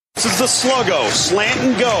This is the Sluggo, slant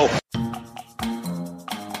and go.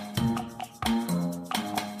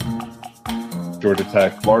 Georgia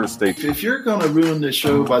Tech, Florida State. If you're going to ruin this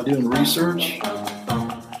show by doing research,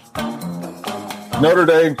 Notre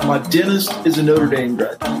Dame. My dentist is a Notre Dame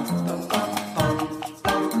grad.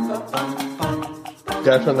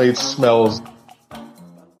 Definitely smells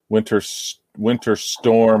winter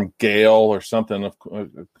storm, gale, or something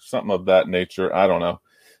of that nature. I don't know.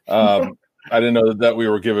 I didn't know that we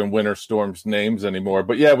were giving winter storms names anymore.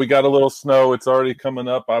 But yeah, we got a little snow. It's already coming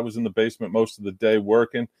up. I was in the basement most of the day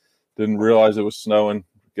working. Didn't realize it was snowing.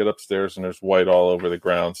 Get upstairs and there's white all over the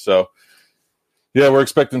ground. So yeah, we're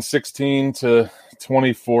expecting 16 to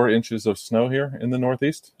 24 inches of snow here in the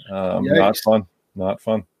Northeast. Not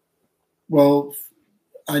fun. Well,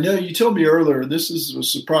 I know you told me earlier, this is a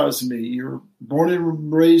surprise to me. You're born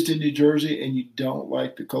and raised in New Jersey and you don't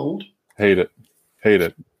like the cold? Hate it.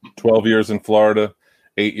 12 years in Florida,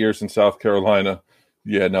 8 years in South Carolina.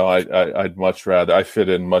 Yeah, no, I'd much rather. I fit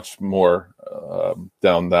in much more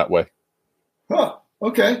down that way. Huh.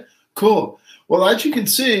 Okay, cool. Well, as you can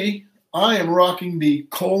see, I am rocking the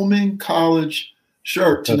Coleman College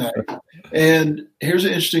shirt tonight. And here's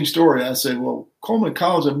an interesting story. I said, well, Coleman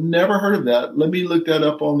College, I've never heard of that. Let me look that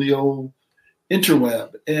up on the old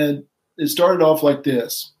interweb. And it started off like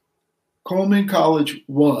this. Coleman College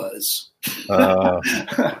was.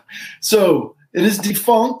 So it is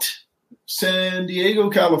defunct, San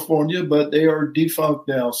Diego, California, but they are defunct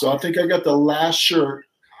now. So I think I got the last shirt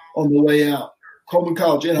on the way out. Coleman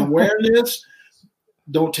College. And I'm wearing this.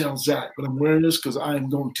 Don't tell Zach, but I'm wearing this because I am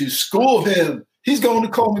going to school him. He's going to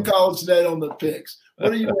Coleman College today on the picks.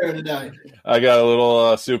 What are you wearing tonight? I got a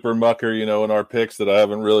little super mucker, in our picks that I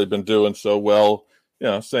haven't really been doing so well.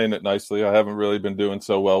 Saying it nicely, I haven't really been doing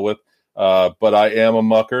so well with. But I am a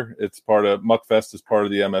mucker. It's part of Muckfest is part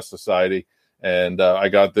of the MS Society. And I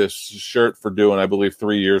got this shirt for doing, I believe,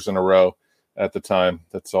 3 years in a row at the time.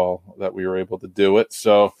 That's all that we were able to do it.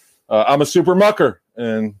 So I'm a super mucker.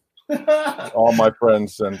 And all my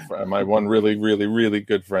friends and my one really, really, really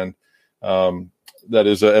good friend that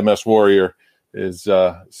is a MS Warrior is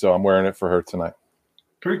so I'm wearing it for her tonight.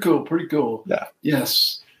 Pretty cool. Yeah.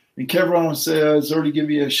 Yes. And Kevron says, already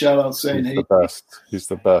give you a shout out saying, He's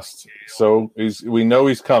the best. So we know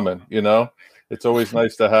he's coming, It's always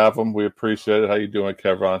nice to have him. We appreciate it. How you doing,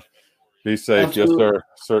 Kevron? Be safe. Absolutely. Yes, sir.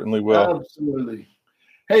 Certainly will. Absolutely.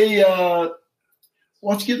 Hey, why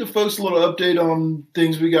don't you give the folks a little update on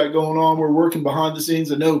things we got going on? We're working behind the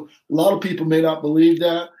scenes. I know a lot of people may not believe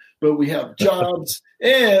that, but we have jobs.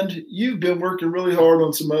 And you've been working really hard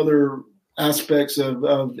on some other aspects of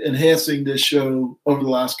enhancing this show over the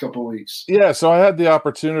last couple of weeks. Yeah, so I had the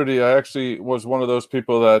opportunity. I actually was one of those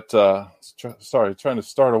people that, trying to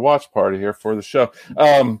start a watch party here for the show.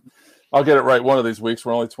 I'll get it right one of these weeks.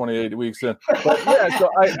 We're only 28 weeks in. But yeah, so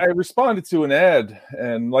I responded to an ad,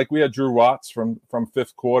 and like we had Drew Watts from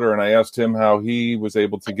Fifth Quarter, and I asked him how he was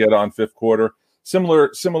able to get on Fifth Quarter.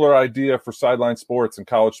 Similar idea for Sideline Sports and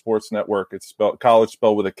College Sports Network. It's college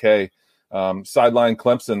spelled with a K. Sideline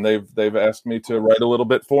Clemson. They've asked me to write a little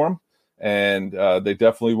bit for them, and they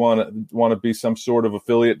definitely want to be some sort of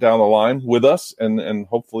affiliate down the line with us, and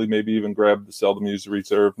hopefully maybe even grab the Seldom Used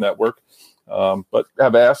Reserve Network. But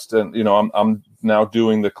have asked, and I'm now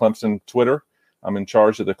doing the Clemson Twitter. I'm in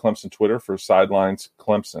charge of the Clemson Twitter for Sidelines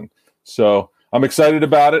Clemson. So I'm excited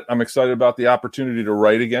about it. I'm excited about the opportunity to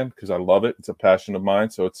write again because I love it. It's a passion of mine.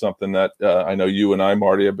 So it's something that I know you and I,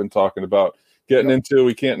 Marty, have been talking about getting into.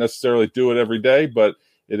 We can't necessarily do it every day, but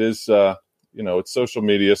it is, it's social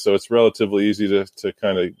media. So it's relatively easy to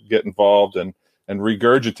kind of get involved and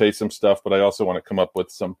regurgitate some stuff. But I also want to come up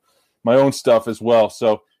with my own stuff as well.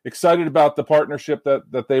 So excited about the partnership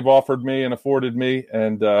that they've offered me and afforded me.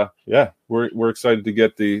 And we're excited to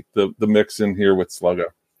get the mix in here with Sluggo.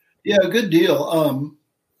 Yeah, good deal.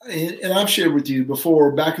 And I've shared with you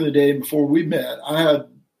before, back in the day, before we met, I had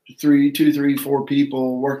 4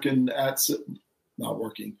 people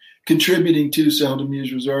contributing to Seldom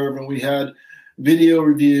Used Reserve. And we had video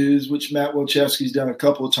reviews, which Matt Wilczewski's done a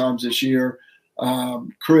couple of times this year.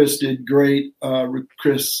 Chris did great.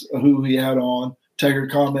 Chris, who he had on, Tiger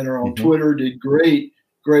Commenter on Twitter, did great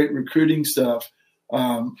recruiting stuff.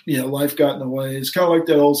 Life got in the way. It's kind of like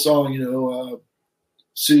that old song,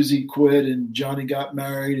 Susie quit and Johnny got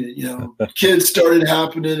married and, kids started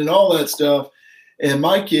happening and all that stuff. And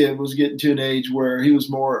my kid was getting to an age where he was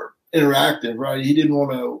more interactive, right? He didn't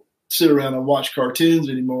want to sit around and watch cartoons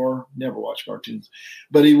anymore, never watch cartoons,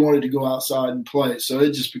 but he wanted to go outside and play. So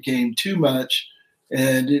it just became too much.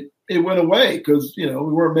 And it went away because, we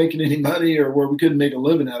weren't making any money or where we couldn't make a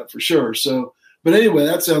living at it for sure. So But anyway,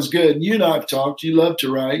 that sounds good. You and I have talked. You love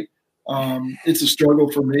to write. It's a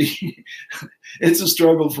struggle for me. It's a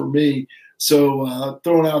struggle for me. So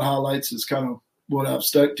throwing out highlights is kind of what I've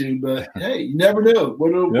stuck to. But hey, you never know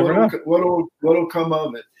what'll come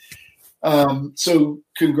of it. So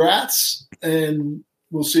congrats, and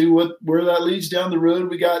we'll see where that leads down the road.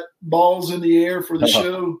 We got balls in the air for the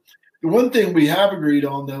show. The one thing we have agreed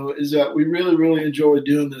on, though, is that we really, really enjoy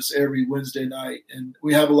doing this every Wednesday night, and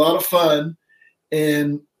we have a lot of fun,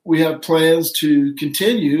 and we have plans to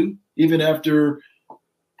continue even after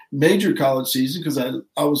major college season, because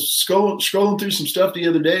I was scrolling through some stuff the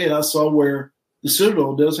other day, and I saw where the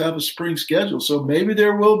Citadel does have a spring schedule. So maybe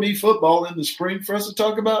there will be football in the spring for us to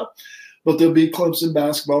talk about, but there'll be Clemson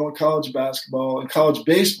basketball and college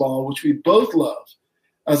baseball, which we both love.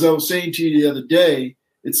 As I was saying to you the other day,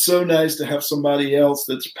 it's so nice to have somebody else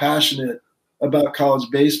that's passionate about college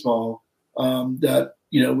baseball, that,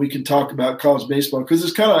 we can talk about college baseball, because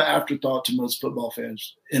it's kind of an afterthought to most football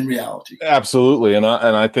fans in reality. Absolutely. And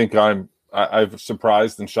I think I've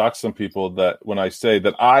surprised and shocked some people that when I say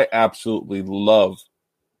that I absolutely love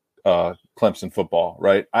Clemson football,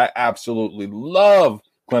 right? I absolutely love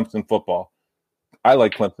Clemson football. I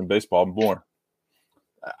like Clemson baseball more.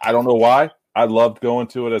 I don't know why. I loved going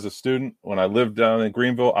to it as a student. When I lived down in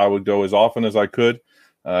Greenville, I would go as often as I could,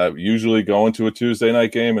 usually going to a Tuesday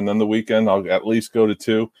night game, and then the weekend I'll at least go to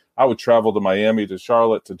two. I would travel to Miami, to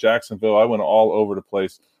Charlotte, to Jacksonville. I went all over the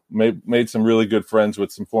place, made some really good friends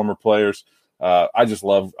with some former players. I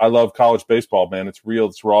love college baseball, man. It's real,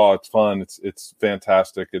 it's raw, it's fun, it's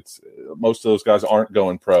fantastic. Most of those guys aren't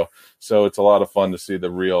going pro, so it's a lot of fun to see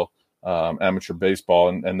the real amateur baseball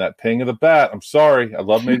and that ping of the bat. I'm sorry, I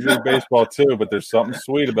love Major League Baseball too, but there's something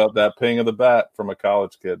sweet about that ping of the bat from a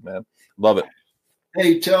college kid, man. Love it.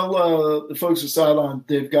 Hey, tell the folks at Sideline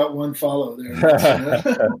they've got one follow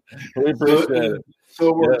there. We appreciate it. So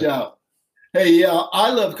it worked out. Hey, yeah, I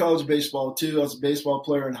love college baseball too. I was a baseball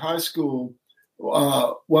player in high school.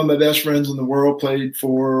 One of my best friends in the world played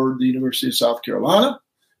for the University of South Carolina.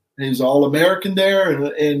 He was All-American there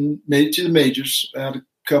and made it to the majors. Had a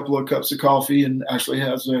couple of cups of coffee and actually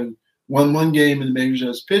has won one game in the majors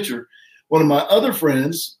as a pitcher. One of my other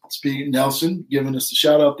friends, speaking Nelson, giving us a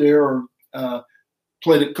shout out there, or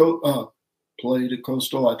played at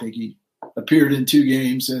Coastal. I think he appeared in 2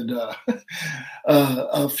 games, and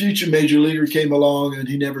a future major leaguer came along, and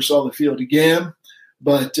he never saw the field again,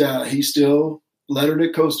 but he still lettered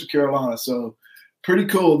at Coastal Carolina. So pretty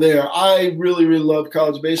cool there. I really, really love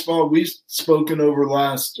college baseball. We've spoken over the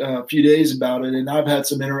last few days about it, and I've had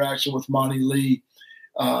some interaction with Monty Lee.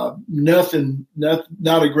 Not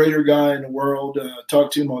a greater guy in the world.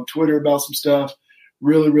 Talked to him on Twitter about some stuff.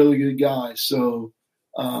 Really, really good guy. So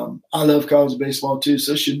I love college baseball too.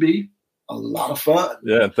 So it should be a lot of fun.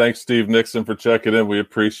 Yeah, and thanks, Steve Nixon, for checking in. We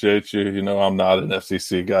appreciate you. I'm not an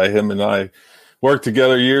FCC guy. Him and I worked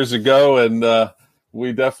together years ago, and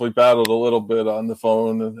we definitely battled a little bit on the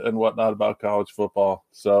phone and whatnot about college football.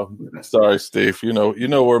 So sorry, Steve. You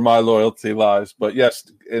know where my loyalty lies. But yes,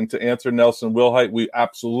 and to answer Nelson Wilhite, we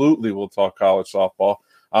absolutely will talk college softball.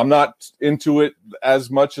 I'm not into it as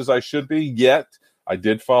much as I should be yet. I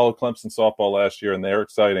did follow Clemson softball last year, and they're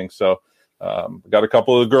exciting. So got a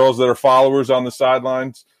couple of girls that are followers on the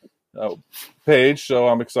Sidelines page, so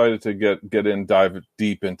I'm excited to dive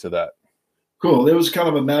deep into that. Cool. There was kind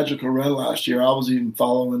of a magical run last year. I was even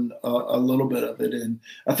following a little bit of it, and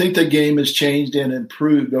I think the game has changed and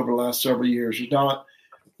improved over the last several years. It's not,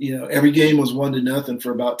 every game was 1-0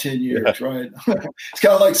 for about 10 years, yeah. Right? It's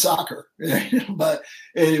kind of like soccer. But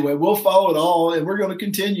anyway, we'll follow it all, and we're going to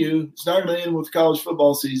continue. It's not going to end with college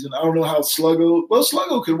football season. I don't know how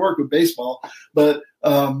Sluggo can work with baseball, but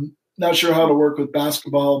not sure how to work with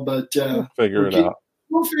basketball. But we'll figure it out.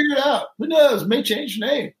 We'll figure it out. Who knows? May change the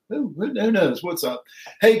name. Who knows? What's up?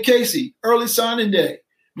 Hey, Casey, early signing day.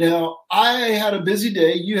 Now, I had a busy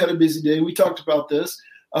day. You had a busy day. We talked about this.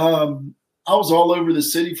 I was all over the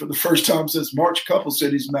city for the first time since March, a couple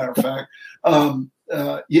cities, as a matter of fact.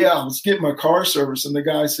 I was getting my car serviced, and the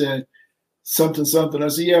guy said something. I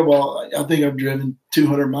said, yeah, well, I think I've driven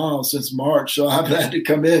 200 miles since March, so I've had to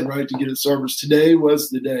come in, right, to get it serviced. Today was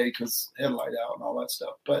the day because headlight out and all that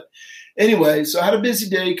stuff. But anyway, so I had a busy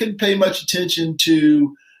day, couldn't pay much attention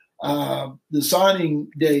to the signing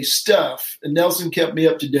day stuff. And Nelson kept me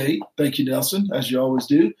up to date. Thank you, Nelson, as you always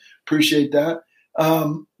do. Appreciate that.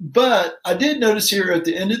 But I did notice here at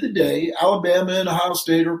the end of the day, Alabama and Ohio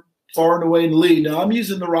State are far and away in the lead. Now, I'm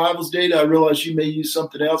using the rivals data. I realize you may use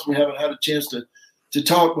something else. We haven't had a chance to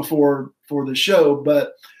talk before for the show,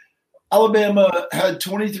 but Alabama had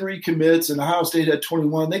 23 commits and Ohio State had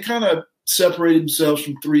 21. They kind of separated themselves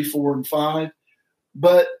from 3, 4, and 5.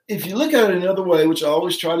 But if you look at it another way, which I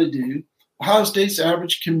always try to do, Ohio State's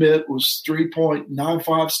average commit was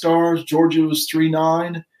 3.95 stars. Georgia was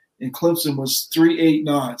 3.9, and Clemson was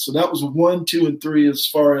 3.89. So that was 1, 2, and 3 as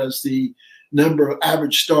far as the number of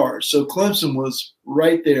average stars. So Clemson was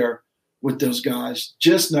right there with those guys,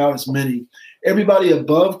 just not as many. Everybody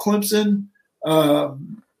above Clemson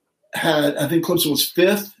I think Clemson was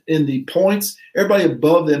 5th in the points. Everybody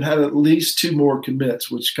above them had at least 2 more commits,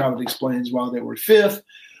 which kind of explains why they were 5th.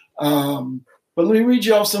 But let me read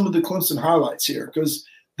you off some of the Clemson highlights here, because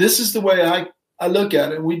this is the way I look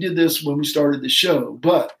at it. We did this when we started the show.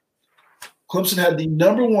 But Clemson had the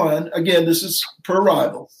number 1, again, this is per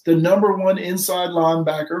rival, the number 1 inside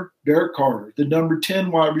linebacker, Derek Carter, the number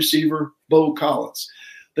 10 wide receiver, Bo Collins,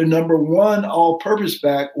 the number 1 all-purpose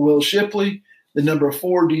back, Will Shipley, the number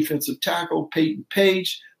 4 defensive tackle, Peyton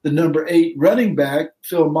Page, the number 8 running back,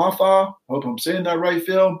 Phil Mafah. Hope I'm saying that right,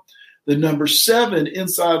 Phil. The number 7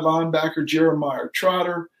 inside linebacker, Jeremiah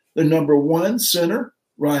Trotter. The number 1 center,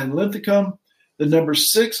 Ryan Linthicum. The number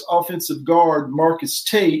 6 offensive guard, Marcus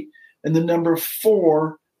Tate. And the number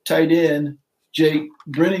 4 tight end, Jake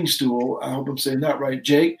Brenningstool. I hope I'm saying that right,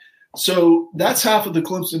 Jake. So that's half of the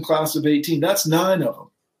Clemson class of 18. That's 9 of them.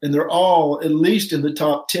 And they're all at least in the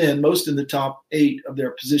top 10, most in the top 8 of their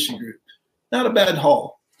position group. Not a bad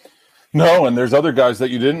haul. No, and there's other guys that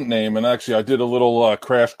you didn't name. And actually, I did a little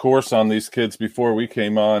crash course on these kids before we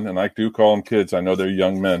came on, and I do call them kids. I know they're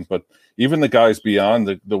young men, but even the guys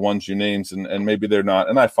beyond the ones you named, and maybe they're not.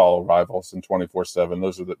 And I follow Rivals and 24/7.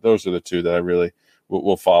 Those are the 2 that I really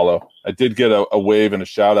will follow. I did get a wave and a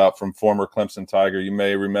shout out from former Clemson Tiger. You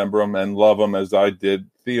may remember him and love him as I did,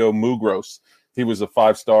 Theo Mugros. He was a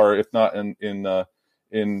 5-star, if not in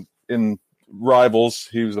Rivals.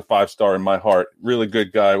 He was a 5-star in my heart. Really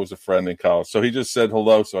good guy. Was a friend in college. So he just said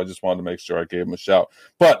hello. So I just wanted to make sure I gave him a shout.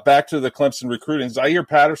 But back to the Clemson recruiting. Zaire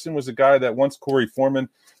Patterson was a guy that once Corey Foreman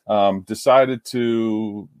decided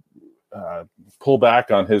to pull back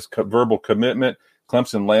on his verbal commitment,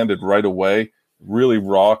 Clemson landed right away. Really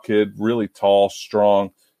raw kid, really tall,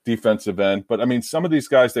 strong defensive end. But I mean, some of these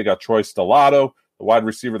guys, they got Troy Stellato, the wide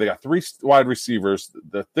receiver. They got 3 wide receivers.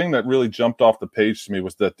 The thing that really jumped off the page to me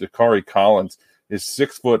was that Dakari Collins is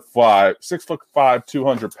 6'5",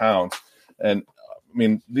 200 pounds. And I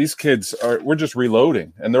mean, these kids we're just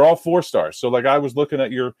reloading, and they're all 4-stars. So like I was looking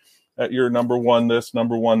at your number 1 this,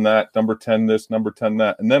 number 1 that, number 10 this, number 10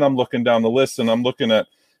 that. And then I'm looking down the list, and I'm looking at,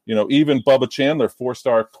 even Bubba Chandler,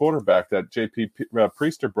 4-star quarterback that JP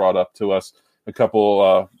Priester brought up to us a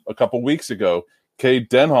couple weeks ago. Cade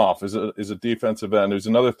Denhoff is a defensive end who's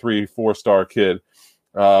another 3-4-star kid.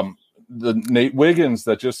 The Nate Wiggins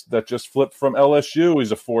that just flipped from LSU,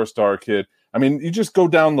 he's a 4-star kid. I mean, you just go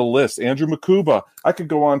down the list. Andrew Makuba, I could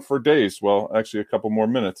go on for days. Well, actually, a couple more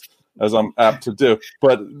minutes, as I'm apt to do.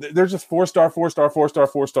 But they're just 4-star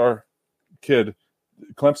kid.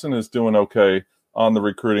 Clemson is doing okay on the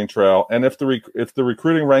recruiting trail, and if the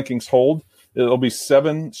recruiting rankings hold, it'll be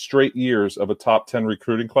 7 straight years of a top 10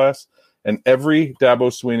 recruiting class. And every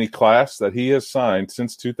Dabo Swinney class that he has signed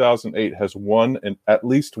since 2008 has won at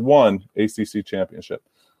least one ACC championship.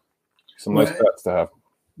 Some nice stats to have.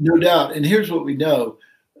 No doubt. And here's what we know.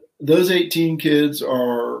 Those 18 kids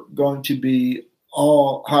are going to be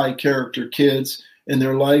all high character kids, and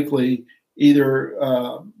they're likely either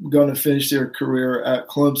going to finish their career at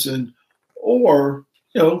Clemson or,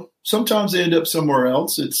 sometimes they end up somewhere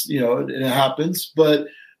else. It's, it happens, but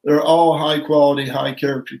they're all high quality, high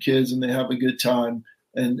character kids, and they have a good time,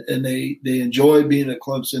 and they enjoy being at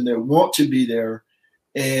Clemson. They want to be there,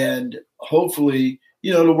 and hopefully,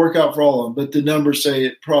 it'll work out for all of them. But the numbers say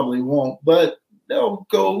it probably won't. But they'll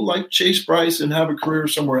go like Chase Bryce and have a career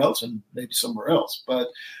somewhere else, and maybe somewhere else. But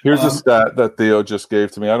here's a stat that Theo just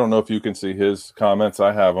gave to me. I don't know if you can see his comments.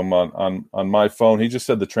 I have them on my phone. He just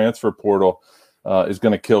said the transfer portal is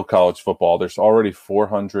going to kill college football. There's already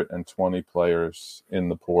 420 players in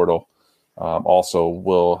the portal. Also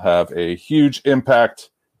will have a huge impact.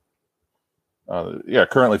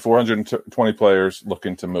 Currently 420 players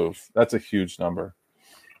looking to move. That's a huge number.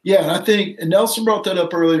 Yeah, and I think and Nelson brought that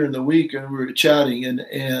up earlier in the week, and we were chatting,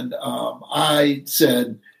 and I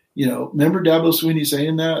said, remember Dabo Swinney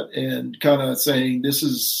saying that and kind of saying this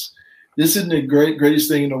isn't the greatest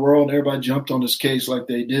thing in the world, and everybody jumped on his case like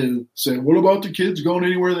they do, saying, what about the kids going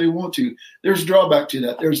anywhere they want to? There's a drawback to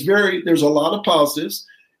that. There's a lot of positives,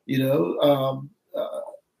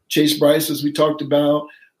 Chase Bryce, as we talked about,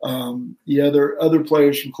 the other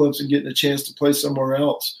players from Clemson getting a chance to play somewhere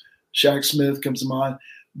else. Shaq Smith comes to mind.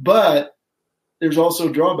 But there's also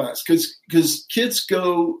drawbacks because kids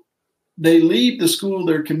they leave the school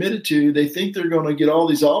they're committed to. They think they're going to get all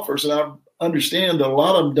these offers. And understand that a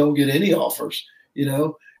lot of them don't get any offers,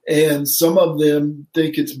 and some of them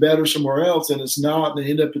think it's better somewhere else, and it's not. And they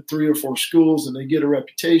end up at 3 or 4 schools, and they get a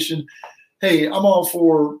reputation. Hey, I'm all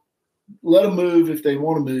for let them move if they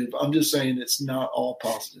want to move. I'm just saying it's not all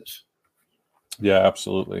positive. Yeah,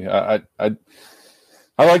 absolutely.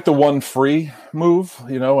 I like the one free move,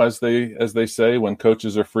 as they say, when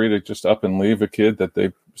coaches are free to just up and leave a kid that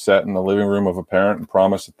they sat in the living room of a parent and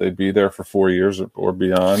promised that they'd be there for 4 years or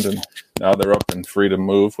beyond. And now they're up and free to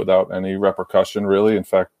move without any repercussion, really. In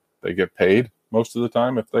fact, they get paid most of the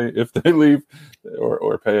time if they leave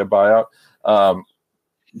or pay a buyout.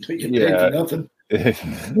 They get paid for nothing.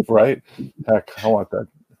 Right? Heck, I want that.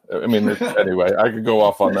 I mean, anyway, I could go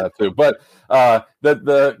off on that too. But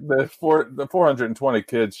the 420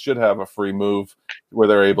 kids should have a free move where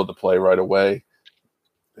they're able to play right away.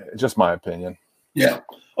 Just my opinion. Yeah.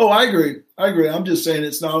 Oh, I agree. I'm just saying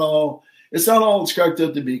it's not all it's cracked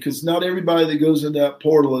up to be, because not everybody that goes in that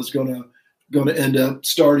portal is going to end up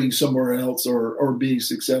starting somewhere else or being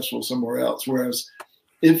successful somewhere else. Whereas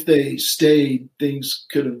if they stayed, things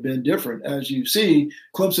could have been different. As you see,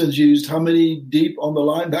 Clemson's used how many deep on the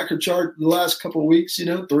linebacker chart the last couple of weeks,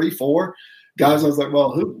 3, 4 guys. I was like,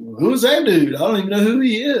 well, who's that dude? I don't even know who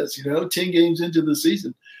he is, 10 games into the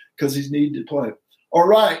season, because he's needed to play. All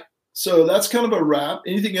right. So that's kind of a wrap.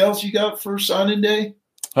 Anything else you got for signing day?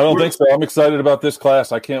 I don't think so. I'm excited about this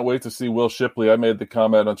class. I can't wait to see Will Shipley. I made the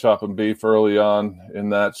comment on Chop and Beef early on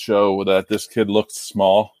in that show that this kid looked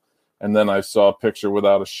small. And then I saw a picture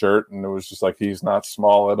without a shirt, and it was just like, he's not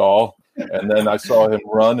small at all. And then I saw him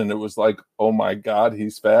run, and it was like, oh, my God,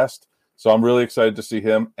 he's fast. So I'm really excited to see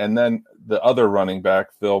him. And then the other running back,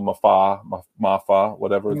 Phil Mafah,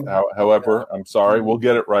 whatever, however, I'm sorry, we'll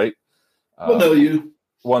get it right. We'll know you.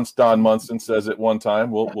 Once Don Munson says it one time,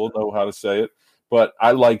 we'll know how to say it. But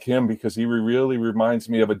I like him because he really reminds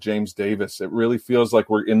me of a James Davis. It really feels like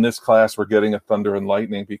we're in this class, we're getting a thunder and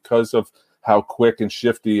lightning because of how quick and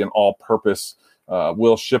shifty and all-purpose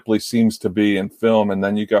Will Shipley seems to be in film. And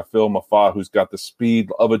then you got Phil Mafah, who's got the speed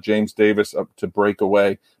of a James Davis up to break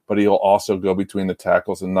away, but he'll also go between the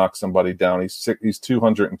tackles and knock somebody down. He's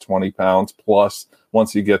 220 pounds plus.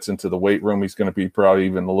 Once he gets into the weight room, he's going to be probably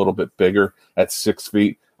even a little bit bigger at 6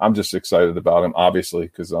 feet. I'm just excited about him, obviously,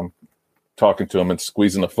 because I'm talking to him and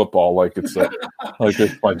squeezing a football like it's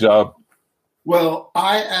my job. Well,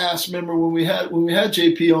 I asked, remember when we had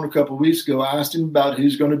JP on a couple of weeks ago, I asked him about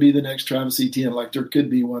who's going to be the next Travis Etienne, like there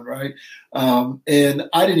could be one, right? And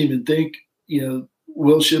I didn't even think,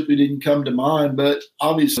 Will Shipley didn't come to mind, but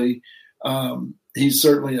obviously he's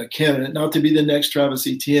certainly a candidate, not to be the next Travis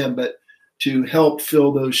Etienne, but to help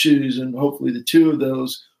fill those shoes. And hopefully the two of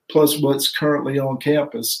those, plus what's currently on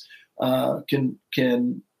campus, can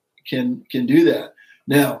do that.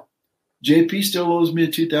 Now, JP still owes me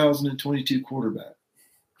a 2022 quarterback,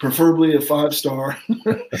 preferably a 5-star.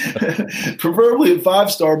 Preferably a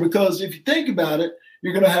 5-star, because if you think about it,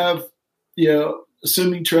 you're going to have,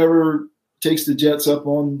 assuming Trevor takes the Jets up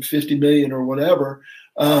on $50 million or whatever,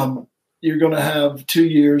 you're going to have 2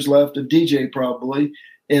 years left of DJ probably,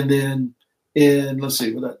 and then let's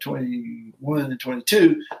see, with that 21 and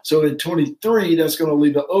 22, so in 23, that's going to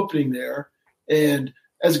leave an opening there, and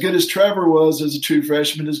as good as Trevor was as a true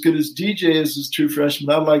freshman, as good as DJ is as a true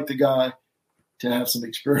freshman, I'd like the guy to have some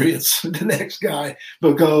experience, the next guy,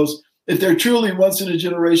 because if they're truly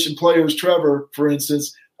once-in-a-generation players, Trevor, for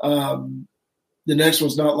instance, the next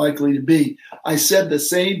one's not likely to be. I said the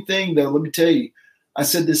same thing, though. Let me tell you. I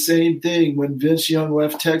said the same thing when Vince Young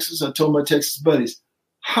left Texas. I told my Texas buddies,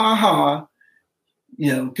 good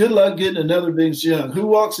luck getting another Vince Young. Who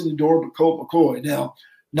walks in the door but Colt McCoy? Now,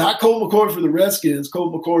 not Colt McCoy for the Redskins.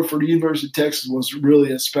 Colt McCoy for the University of Texas was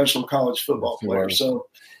really a special college football player. So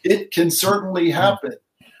it can certainly happen.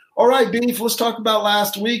 All right, Beef, let's talk about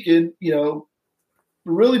last week. And,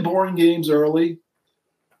 really boring games early.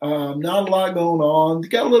 Not a lot going on.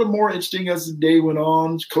 It got a little more interesting as the day went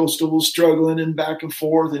on. Coastal was struggling and back and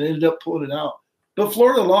forth and ended up pulling it out. But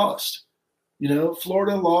Florida lost.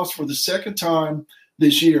 Florida lost for the second time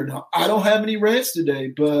this year. Now, I don't have any rants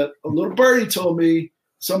today, but a little birdie told me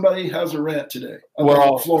somebody has a rant today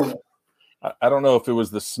about Florida. I don't know if it was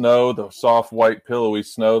the snow, the soft, white, pillowy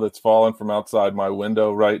snow that's falling from outside my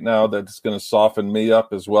window right now that's going to soften me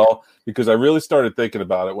up as well, because I really started thinking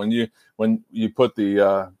about it when you put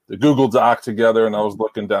the Google Doc together, and I was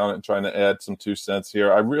looking down and trying to add some 2 cents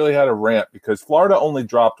here. I really had a rant because Florida only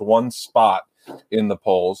dropped one spot in the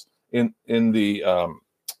polls in the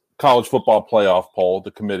college football playoff poll. The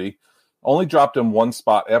committee only dropped him one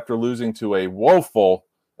spot after losing to a woeful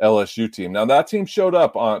LSU team. Now, that team showed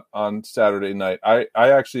up on Saturday night. I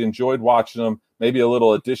actually enjoyed watching them. maybe a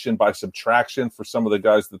little addition by subtraction for some of the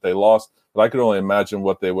guys that they lost. But I could only imagine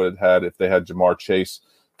what they would have had if they had Jamar Chase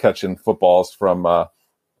catching footballs from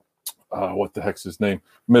what the heck's his name?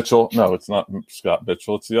 Mitchell. No, it's not Scott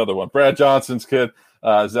Mitchell. It's the other one. Brad Johnson's kid.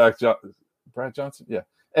 Brad Johnson? Yeah.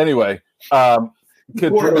 Anyway,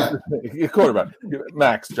 quarterback.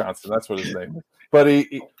 Max Johnson. That's what his name is. But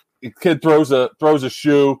he kid throws a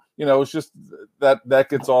shoe. It's just that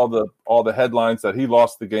gets all the headlines that he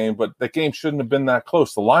lost the game. But the game shouldn't have been that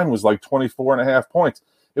close. The line was like 24.5 points.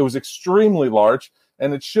 It was extremely large,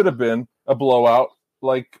 and it should have been a blowout.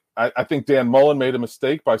 Like I think Dan Mullen made a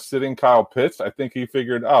mistake by sitting Kyle Pitts. I think he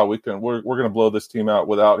figured, we're going to blow this team out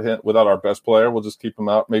without our best player. We'll just keep him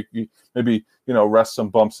out, maybe rest some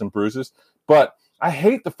bumps and bruises. But I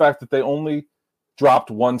hate the fact that they only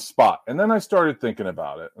dropped one spot. And then I started thinking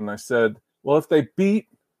about it, and I said, well, if they beat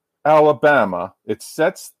Alabama, it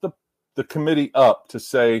sets the committee up to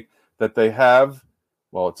say that they have,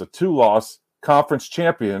 it's a 2-loss conference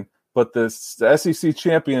champion, but the SEC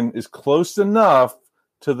champion is close enough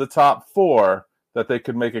to the top 4 that they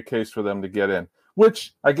could make a case for them to get in,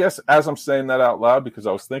 which I guess as I'm saying that out loud, because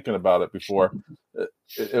I was thinking about it before, I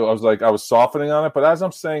was softening on it. But as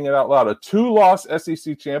I'm saying it out loud, a 2-loss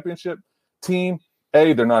SEC championship team,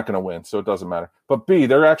 A, they're not going to win, so it doesn't matter. But B,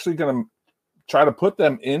 they're actually going to try to put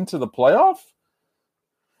them into the playoff.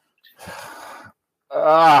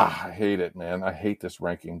 I hate it, man. I hate this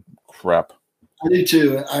ranking crap. I do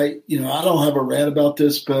too. I don't have a rant about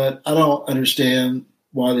this, but I don't understand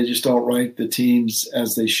why they just don't rank the teams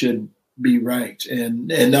as they should be ranked and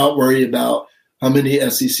not worry about how many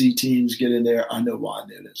SEC teams get in there. I know why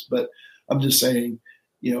it is, but I'm just saying,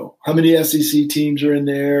 how many SEC teams are in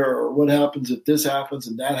there, or what happens if this happens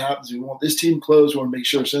and that happens. We want this team closed. We want to make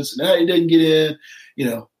sure Cincinnati doesn't get in,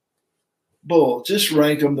 Bull, just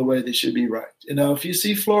rank them the way they should be ranked. If you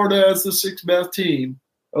see Florida as the 6th best team,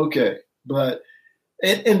 okay. But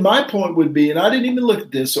and my point would be, and I didn't even look at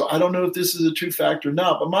this, so I don't know if this is a true fact or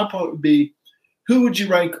not, but my point would be, who would you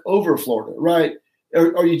rank over Florida, right?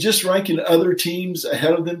 Are you just ranking other teams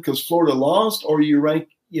ahead of them because Florida lost, or you rank,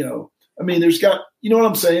 there's got, what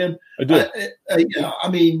I'm saying? I do.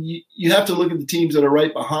 You have to look at the teams that are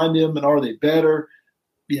right behind them, and are they better?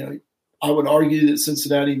 I would argue that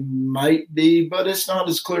Cincinnati might be, but it's not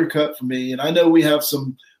as clear cut for me. And I know we have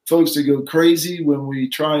some folks that go crazy when we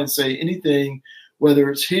try and say anything,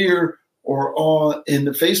 whether it's here or in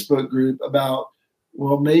the Facebook group, about,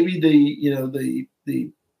 well, maybe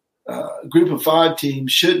the group of 5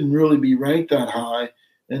 teams shouldn't really be ranked that high,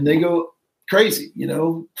 and they go crazy.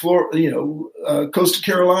 Coastal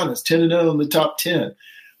Carolina is 10-0 in the top 10,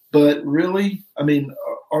 but really,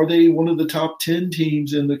 are they one of the top 10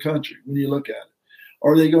 teams in the country when you look at it?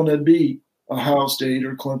 Are they going to beat Ohio State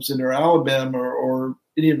or Clemson or Alabama or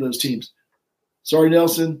any of those teams? Sorry,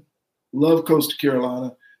 Nelson. Love Coastal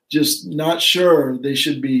Carolina. Just not sure they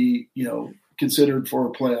should be, considered for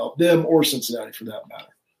a playoff. Them or Cincinnati, for that matter.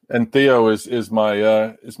 And Theo is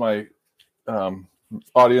my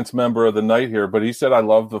audience member of the night here, but he said I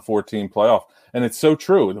love the 14 playoff, and it's so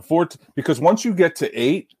true. Because once you get to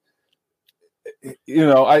 8,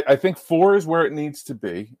 I think 4 is where it needs to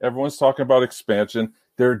be. Everyone's talking about expansion.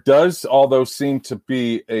 There does, although, seem to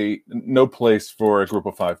be no place for a group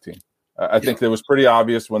of 5 team. I think it was pretty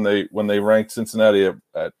obvious when they ranked Cincinnati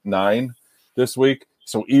at 9 this week.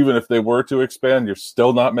 So even if they were to expand, you're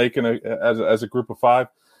still not making as a group of 5,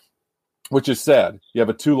 which is sad. You have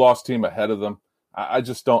a 2-loss team ahead of them. I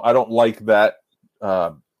don't like that,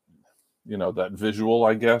 that visual,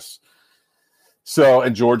 I guess. So,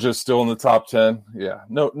 and Georgia's still in the top 10. Yeah,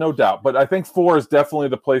 no doubt. But I think 4 is definitely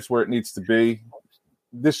the place where it needs to be.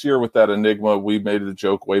 This year with that enigma, we made the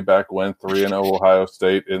joke way back when 3-0 Ohio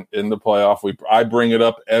State in the playoff. I bring it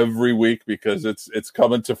up every week because it's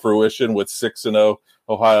coming to fruition with 6-0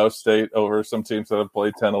 Ohio State over some teams that have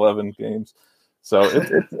played 10, 11 games. So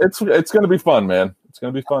it's going to be fun, man. It's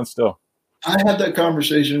going to be fun still. I had that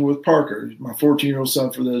conversation with Parker, my 14-year-old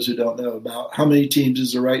son, for those who don't know, about how many teams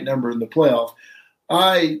is the right number in the playoff.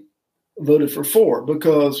 I voted for 4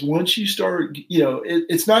 because once you start,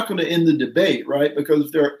 it's not going to end the debate, right? Because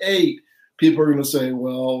if there are 8, people are going to say,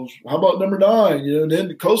 well, how about number 9? And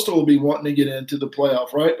then Coastal will be wanting to get into the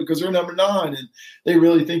playoff, right? Because they're number 9 and they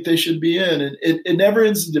really think they should be in. And it never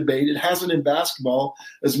ends the debate. It hasn't in basketball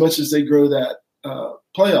as much as they grow that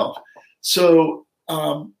playoff. So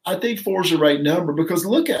I think 4 is the right number because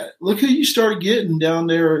look at it. Look who you start getting down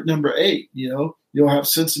there at number 8. You'll have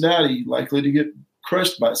Cincinnati likely to get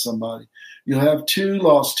crushed by somebody. You'll have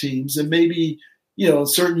 2-loss teams, and maybe, in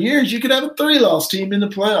certain years you could have a 3-loss team in the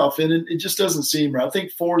playoff, and it just doesn't seem right. I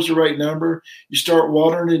think 4 is the right number. You start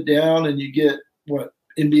watering it down, and you get,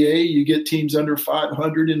 NBA, you get teams under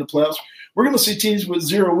 500 in the playoffs. We're going to see teams with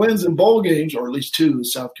 0 wins in bowl games, or at least 2.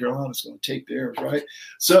 South Carolina's going to take theirs, right?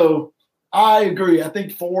 So I agree. I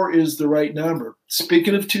think 4 is the right number.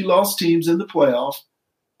 Speaking of 2-loss teams in the playoff,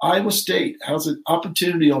 Iowa State has an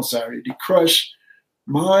opportunity on Saturday to crush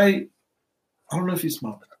I don't know if he's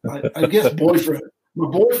I guess boyfriend. My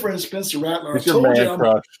boyfriend, Spencer Rattler. It's your man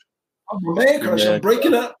crush. I'm a man crush. I'm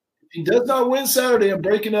breaking up. If he does not win Saturday, I'm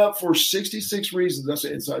breaking up for 66 reasons. That's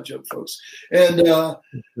an inside joke, folks. And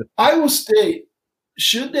Iowa State,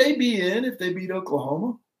 should they be in if they beat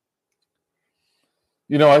Oklahoma?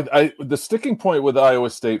 You know, I the sticking point with Iowa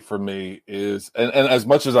State for me is, and as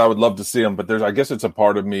much as I would love to see them, but I guess it's a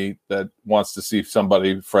part of me that wants to see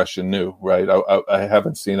somebody fresh and new, right? I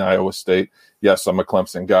haven't seen Iowa State. Yes, I'm a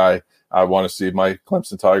Clemson guy. I want to see my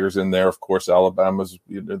Clemson Tigers in there. Of course, Alabama's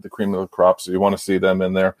the cream of the crop, so you want to see them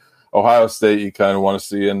in there. Ohio State, you kind of want to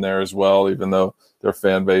see in there as well, even though their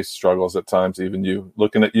fan base struggles at times. Even you,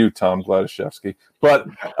 looking at you, Tom Gladishevsky. But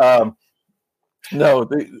no,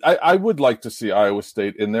 I would like to see Iowa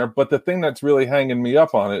State in there, but the thing that's really hanging me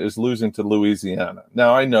up on it is losing to Louisiana.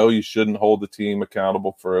 Now, I know you shouldn't hold the team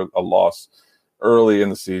accountable for a loss early in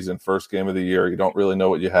the season, first game of the year. You don't really know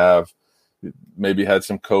what you have. Maybe had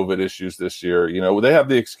some COVID issues this year. You know, they have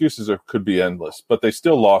the excuses that could be endless, but they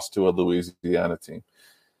still lost to a Louisiana team.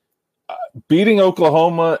 Beating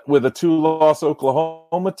Oklahoma with a 2-loss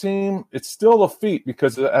Oklahoma team, it's still a feat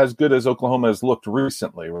because as good as Oklahoma has looked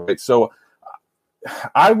recently, right? So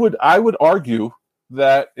I would argue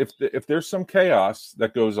that if there's some chaos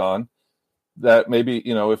that goes on, that maybe,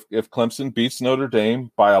 you know, if Clemson beats Notre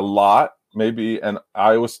Dame by a lot, maybe and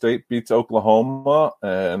Iowa State beats Oklahoma,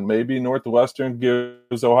 and maybe Northwestern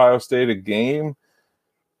gives Ohio State a game,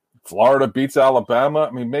 Florida beats Alabama.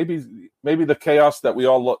 I mean, maybe the chaos that we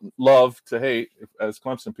all love to hate as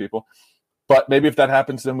Clemson people, but maybe if that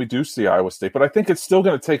happens, then we do see Iowa State. But I think it's still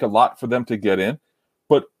going to take a lot for them to get in.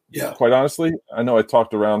 But yeah, quite honestly, I know I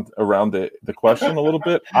talked around the question a little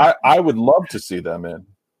bit. I would love to see them in.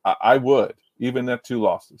 I would, even at 2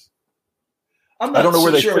 losses. I don't know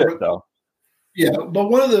where they fit, though. Yeah, but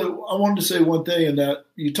I wanted to say one thing, in that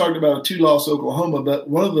you talked about a 2-loss Oklahoma, but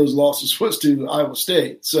one of those losses was to Iowa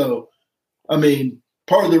State. So, I mean,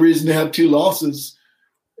 part of the reason they have 2 losses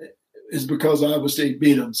is because Iowa State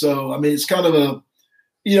beat them. So, I mean, it's kind of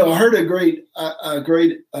I heard a great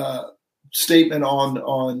statement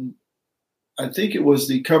on I think it was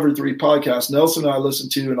the Cover 3 podcast Nelson and I listen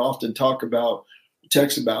to and often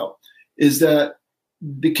text about, is that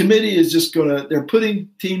the committee is just they're putting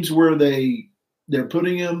teams where they're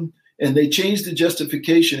putting them, and they change the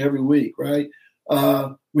justification every week, right?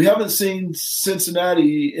 We haven't seen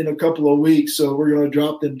Cincinnati in a couple of weeks, so we're going to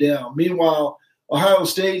drop them down. Meanwhile, Ohio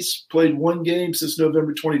State's played 1 game since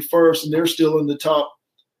November 21st, and they're still in the top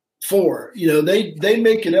 4. You know, they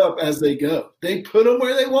make it up as they go. They put them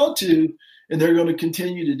where they want to, and they're going to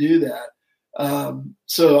continue to do that.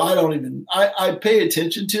 So I pay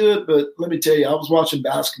attention to it, but let me tell you, I was watching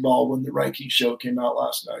basketball when the ranking show came out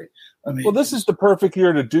last night. I mean, well, this is the perfect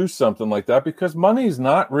year to do something like that because money is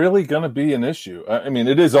not really going to be an issue. I mean,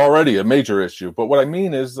 it is already a major issue, but what I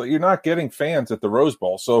mean is that you're not getting fans at the Rose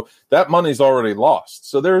Bowl, so that money's already lost.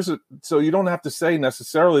 So you don't have to say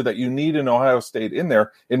necessarily that you need an Ohio State in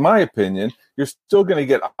there. In my opinion, you're still going to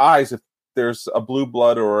get eyes if there's a blue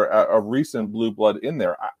blood or a recent blue blood in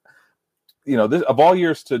there. This, of all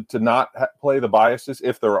years to not play the biases,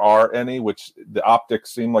 if there are any, which the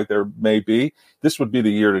optics seem like there may be, this would be the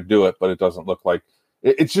year to do it, but it doesn't look like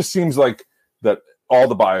it. It just seems like that all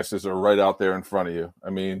the biases are right out there in front of you. I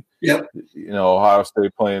mean, yep. Ohio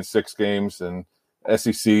State playing 6 games and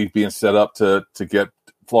SEC being set up to get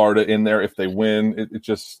Florida in there if they win.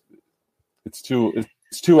 It's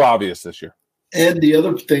too obvious this year. And the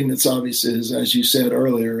other thing that's obvious is, as you said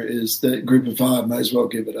earlier, is that Group of 5 might as well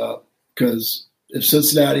give it up. Because if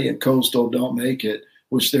Cincinnati and Coastal don't make it,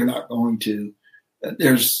 which they're not going to,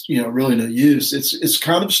 there's really no use. It's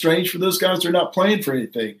kind of strange for those guys. They're not playing for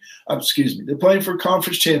anything. They're playing for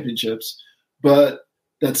conference championships, but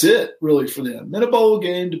that's it really for them. Then a bowl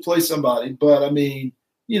game to play somebody, but I mean,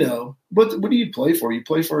 what do you play for? You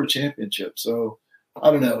play for a championship. So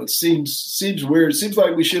I don't know. It seems weird. It seems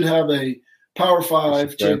like we should have a Power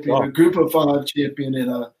 5 champion, a Group of 5 champion,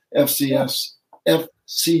 and a FCS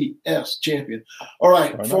champion. All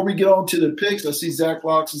right, before we get on to the picks, I see Zach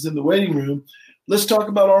Locks is in the waiting room. Let's talk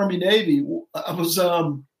about Army-Navy. It was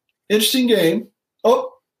interesting game.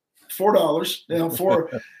 Oh, $4. Now,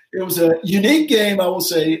 it was a unique game, I will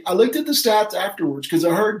say. I looked at the stats afterwards because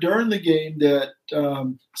I heard during the game that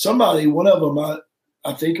somebody, one of them,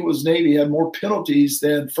 I think it was Navy, had more penalties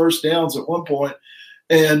than first downs at one point.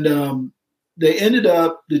 And they ended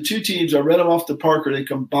up, the two teams, I read them off to Parker, they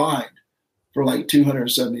combined for like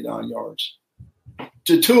 279 yards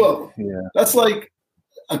to two of them. Yeah. That's like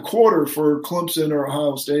a quarter for Clemson or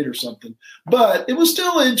Ohio State or something. But it was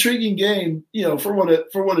still an intriguing game, for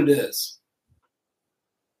what it is.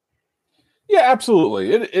 Yeah,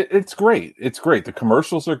 absolutely. It's great. It's great. The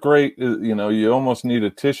commercials are great. You almost need a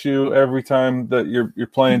tissue every time that you're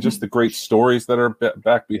playing. Just the great stories that are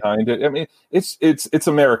back behind it. I mean, it's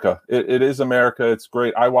America. It is America. It's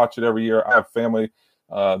great. I watch it every year. I have family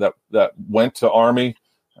that went to Army.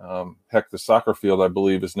 Heck, the soccer field, I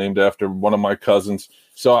believe, is named after one of my cousins.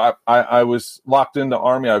 So I was locked into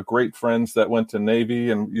Army. I have great friends that went to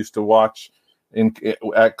Navy and used to watch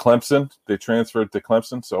at Clemson. They transferred to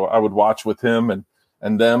Clemson, so I would watch with him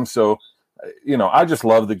and them. So, I just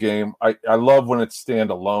love the game. I love when it's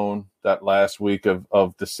standalone. That last week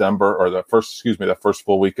of December, or that first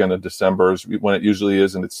full weekend of December is when it usually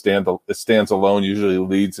is, and it stands alone. Usually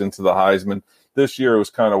leads into the Heisman. This year it was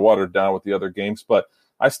kind of watered down with the other games, but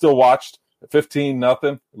I still watched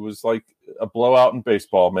 15-0. It was like a blowout in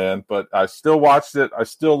baseball, man. But I still watched it. I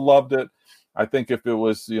still loved it. I think if it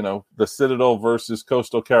was, the Citadel versus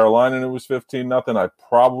Coastal Carolina and it was 15-0, I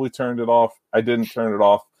probably turned it off. I didn't turn it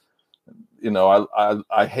off.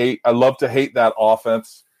 I love to hate that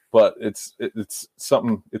offense, but it's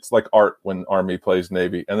something. It's like art when Army plays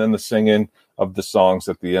Navy, and then the singing of the songs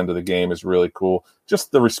at the end of the game is really cool.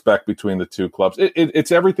 Just the respect between the two clubs.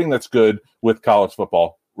 It's everything that's good with college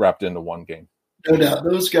football wrapped into one game. No doubt,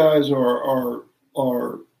 those guys are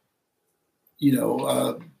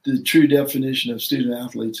the true definition of student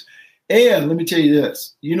athletes. And let me tell you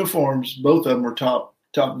this, uniforms, both of them are top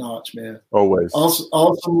notch, man. Always.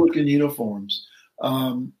 Awesome looking uniforms.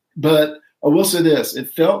 But I will say this,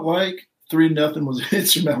 it felt like 3-0 was an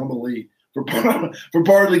instrumental lead. For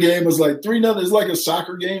part of the game, it was like 3-0. It's like a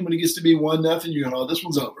soccer game when it gets to be 1-0. You're going, this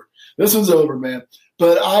one's over. This one's over, man.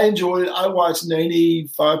 But I enjoyed it. I watched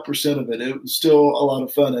 95% of it. It was still a lot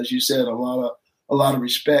of fun, as you said, a lot of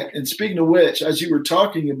respect. And speaking of which, as you were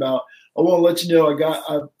talking about, I want to let you know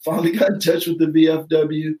I finally got in touch with the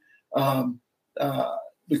VFW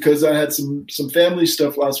because I had some family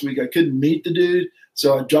stuff last week. I couldn't meet the dude,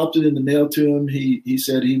 so I dropped it in the mail to him. He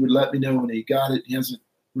said he would let me know when he got it. He hasn't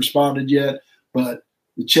responded yet, but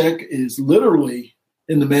the check is literally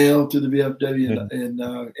in the mail to the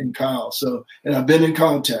VFW and Kyle. So, and I've been in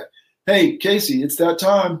contact. Hey, Casey, it's that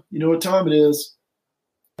time. You know what time it is.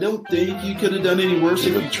 I don't think you could have done any worse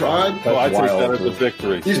if you tried. Well, I take that as a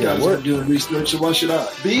victory. These guys aren't doing research, so why should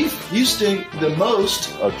I? Beef, you stink the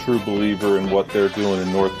most. A true believer in what they're doing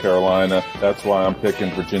in North Carolina. That's why I'm picking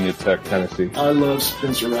Virginia Tech, Tennessee. I love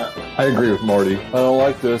Spencer Rattler. I agree with Marty. I don't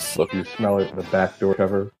like this. Look, you smell it, the back door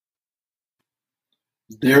cover.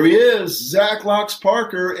 There he is, Zach Locks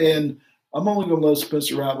Parker, and I'm only going to love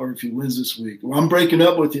Spencer Rattler if he wins this week. Well, I'm breaking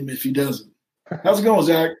up with him if he doesn't. How's it going,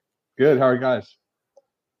 Zach? Good. How are you guys?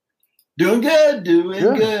 Doing good.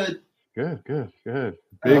 Good.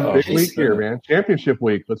 Big week here, man. Championship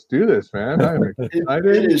week. Let's do this, man. I'm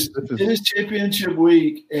excited. It is championship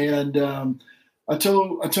week, and I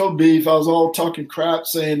told Beef, I was all talking crap,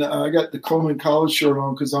 saying I got the Coleman College shirt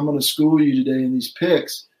on because I'm going to school you today in these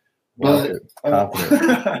picks. But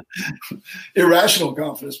irrational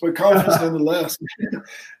confidence, but confidence nonetheless.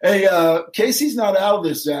 Hey, Casey's not out of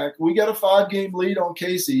this, Zach. We got a 5-game lead on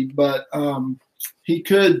Casey, but he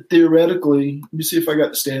could theoretically. Let me see if I got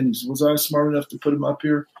the standings. Was I smart enough to put him up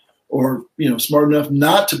here, or smart enough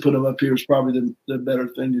not to put him up here is probably the better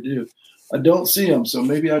thing to do. I don't see him, so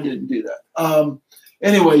maybe I didn't do that.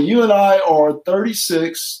 Anyway, you and I are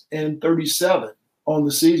 36-37 on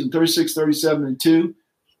the season. 36-37-2.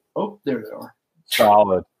 Oh, there they are.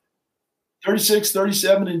 Solid.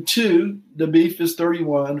 36-37-2. The Beef is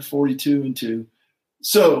 31-42-2.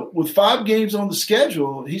 So with 5 games on the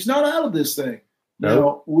schedule, he's not out of this thing.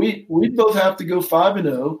 No. We both have to go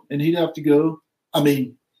 5-0, and he'd have to go.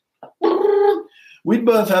 We'd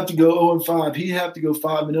both have to go 0-5. He'd have to go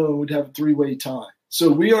 5-0, and we'd have a 3-way tie.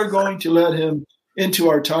 So we are going to let him into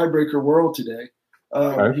our tiebreaker world today.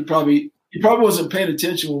 Okay. He probably wasn't paying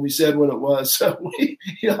attention when we said what it was, so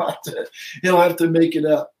he'll have to make it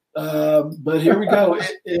up. But here we go.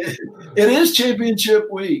 It is championship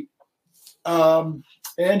week, and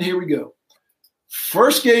here we go.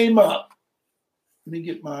 First game up. Let me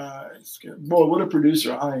get my – boy, what a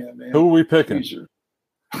producer I am, man. Who are we picking?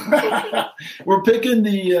 We're picking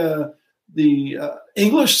the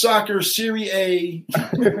English Soccer Serie A. I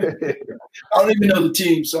don't even know the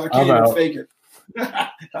team, so I can't even fake it.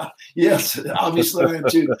 Yes, obviously I am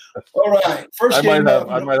too. All right, first game.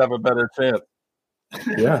 I might have a better chance.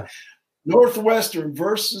 Yeah. Northwestern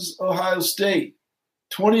versus Ohio State.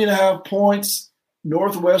 20.5 points.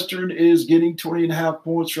 Northwestern is getting 20.5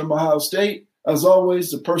 points from Ohio State. As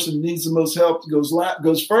always, the person who needs the most help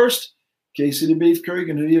goes first. Casey the Beef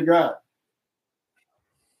Cregan, who you got?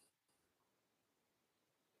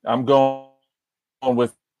 I'm going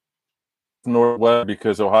with Northwest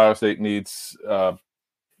because Ohio State needs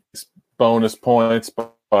bonus points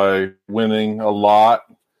by winning a lot.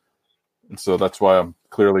 And so that's why I'm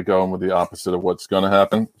clearly going with the opposite of what's going to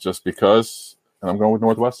happen, just because. And I'm going with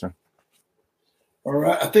Northwestern. All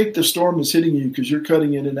right. I think the storm is hitting you because you're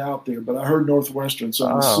cutting in and out there, but I heard Northwestern, so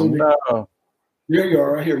I'm assuming. No. There you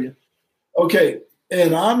are. I hear you. Okay.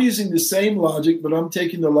 And I'm using the same logic, but I'm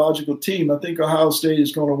taking the logical team. I think Ohio State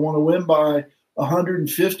is going to want to win by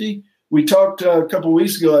 150. We talked a couple of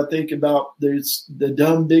weeks ago, I think, about the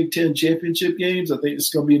dumb Big Ten championship games. I think it's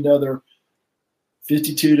going to be another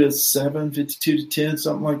 52-7, 52-10,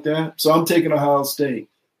 something like that. So I'm taking Ohio State.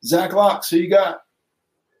 Zach Locks, who you got?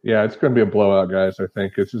 Yeah, it's going to be a blowout, guys. I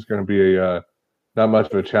think this is going to be a not much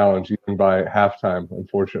of a challenge, even by halftime.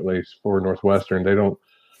 Unfortunately, for Northwestern, they don't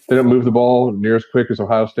move the ball near as quick as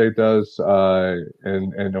Ohio State does,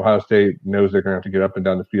 and Ohio State knows they're going to have to get up and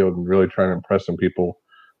down the field and really try to impress some people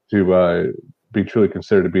to be truly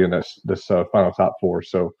considered to be in this final top four.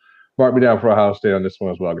 So mark me down for Ohio State on this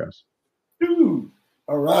one as well, guys. Ooh.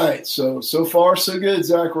 All right. So far so good,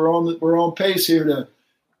 Zach. We're on pace here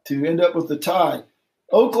to end up with the tie.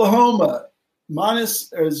 Oklahoma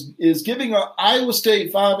is giving Iowa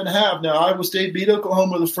State 5.5. Now Iowa State beat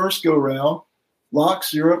Oklahoma the first go round.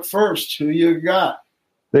 Locks, you're up first. Who you got?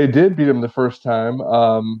 They did beat them the first time.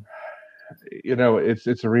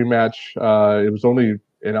 It's a rematch. It was only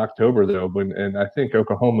in October though, and I think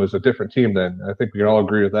Oklahoma is a different team then. I think we can all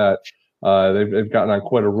agree with that. They've gotten on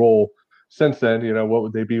quite a roll since then. What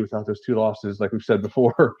would they be without those two losses, like we've said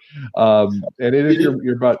before? And it is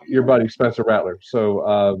your buddy Spencer Rattler.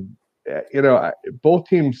 So both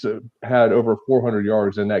teams had over 400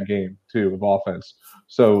 yards in that game too of offense.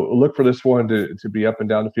 So look for this one to be up and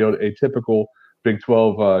down the field, a typical Big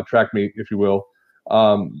 12 track meet, if you will.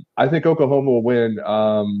 I think Oklahoma will win,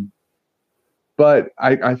 but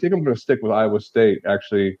I think I'm going to stick with Iowa State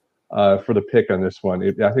actually for the pick on this one. I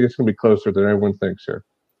think it's going to be closer than everyone thinks here.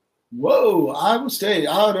 Whoa, Iowa State!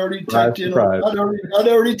 I'd already typed in. I'd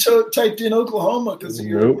already typed in Oklahoma because of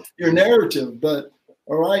your narrative. But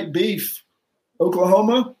all right, Beef,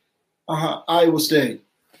 Oklahoma, Iowa State.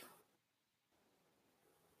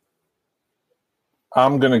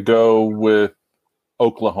 I'm going to go with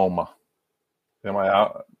Oklahoma. Am I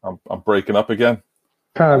out? I'm breaking up again.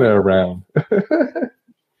 Kind of around.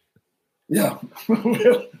 Yeah,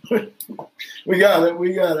 we got it.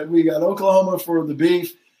 We got Oklahoma for the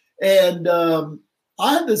Beef. And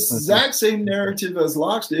I had the exact same narrative as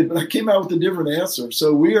Locks did, but I came out with a different answer.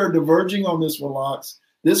 So we are diverging on this one, Locks.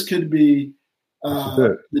 This could be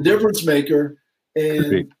the difference maker.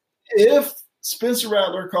 And if Spencer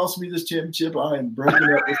Rattler costs me this championship, I am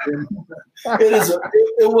breaking up with him.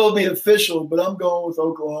 It will be official, but I'm going with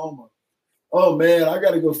Oklahoma. Oh man, I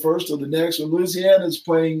got to go first on the next one. Louisiana is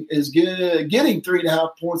getting 3.5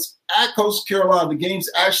 points at Coastal Carolina. The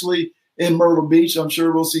game's actually in Myrtle Beach. I'm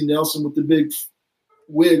sure we'll see Nelson with the big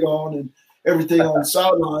wig on and everything on the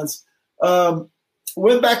sidelines.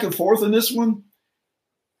 Went back and forth in this one.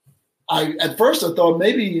 At first I thought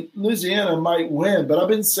maybe Louisiana might win, but I've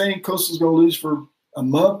been saying Coastal's going to lose for a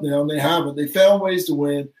month now, and they haven't. They found ways to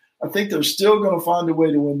win. I think they're still going to find a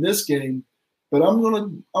way to win this game, but I'm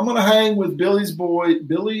going to hang with Billy's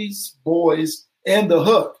boys and the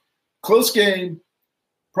hook. Close game,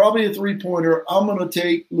 probably a 3-pointer. I'm going to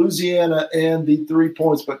take Louisiana and the 3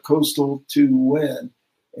 points, but Coastal to win,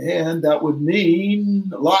 and that would mean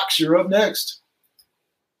Locks, you're up next.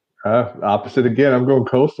 Opposite again. I'm going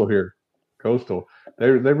Coastal here. Coastal. They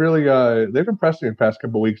really they've impressed me in the past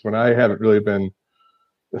couple of weeks when I haven't really been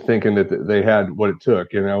thinking that they had what it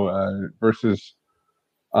took. Versus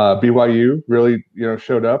BYU really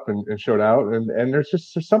showed up and showed out, and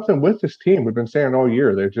there's something with this team. We've been saying all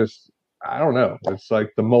year. They're just, I don't know. It's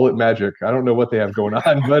like the mullet magic. I don't know what they have going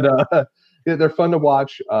on, but they're fun to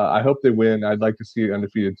watch. I hope they win. I'd like to see an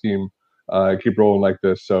undefeated team keep rolling like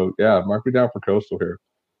this. So yeah, mark me down for Coastal here.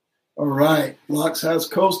 All right. Locks has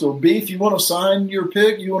Coastal. Beef, you want to sign your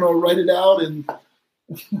pick? You want to write it out? And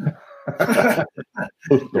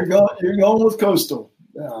you're going with Coastal.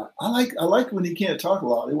 Yeah, I like when he can't talk a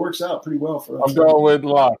lot. It works out pretty well for us. I'm going with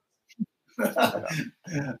Locks.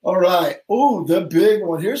 All right. Oh, the big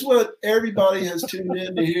one. Here's what everybody has tuned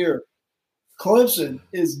in to hear. Clemson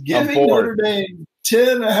is giving Notre Dame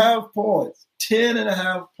 10.5 points.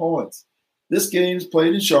 10.5 points. This game's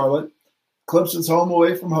played in Charlotte. Clemson's home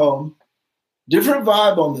away from home. Different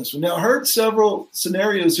vibe on this one. Now, I heard several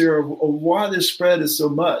scenarios here of why this spread is so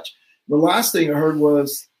much. The last thing I heard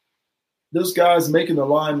was those guys making the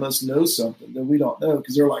line must know something that we don't know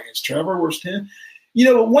because they're like, it's Trevor worth 10.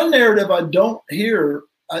 But one narrative I don't hear,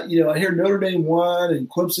 I hear Notre Dame won and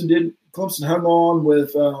Clemson hung on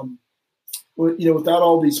with, without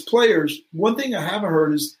all these players. One thing I haven't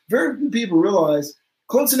heard is very few people realize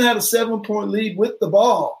Clemson had a 7-point lead with the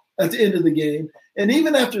ball at the end of the game. And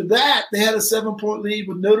even after that, they had a 7-point lead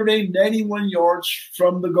with Notre Dame 91 yards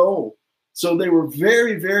from the goal. So they were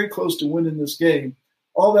very, very close to winning this game.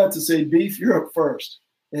 All that to say, Beef, you're up first.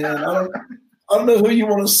 And I don't know who you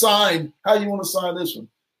want to sign, how you want to sign this one.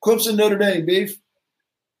 Clemson, Notre Dame, Beef.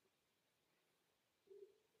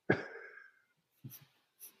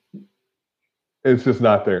 It's just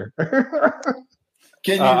not there.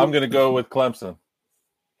 I'm going to go with Clemson.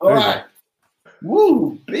 All right.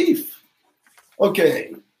 Woo, Beef.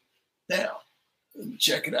 Okay. Now,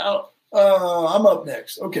 check it out. I'm up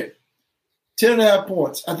next. Okay. 10.5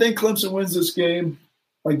 points. I think Clemson wins this game.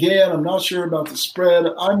 Again, I'm not sure about the spread.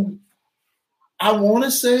 I want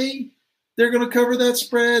to say they're going to cover that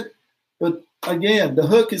spread, but again, the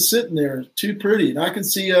hook is sitting there too pretty, and I can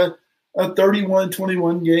see a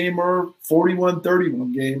 31-21 game or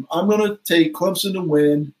 41-31 game. I'm going to take Clemson to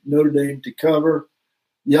win, Notre Dame to cover.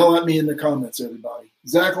 Yell at me in the comments, everybody.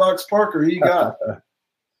 Zach Locks Parker, who you got?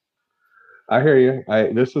 I hear you.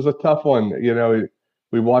 This was a tough one.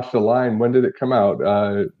 We watched the line. When did it come out?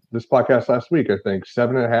 This podcast last week, I think.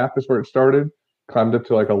 7.5 is where it started. Climbed up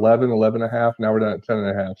to like 11.5. Now we're down at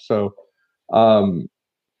 10.5. So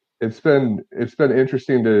it's been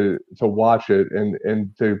interesting to watch it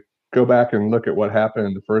and to go back and look at what happened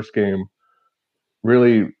in the first game.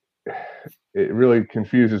 It really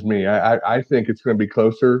confuses me. I think it's going to be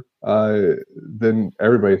closer than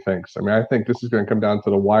everybody thinks. I mean, I think this is going to come down to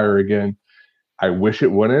the wire again. I wish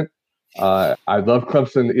it wouldn't. I'd love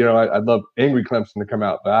Clemson. I'd love Angry Clemson to come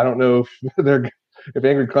out, but I don't know if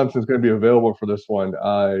Angry Clemson is going to be available for this one.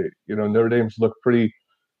 Notre Dame's looked pretty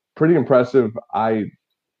impressive. I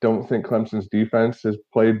don't think Clemson's defense has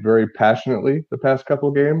played very passionately the past couple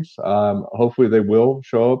of games. Hopefully they will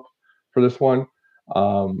show up for this one.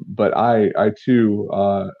 But I too,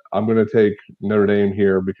 I'm going to take Notre Dame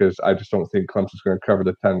here because I just don't think Clemson's going to cover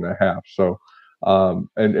the 10.5. So,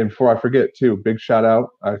 and before I forget too, big shout out.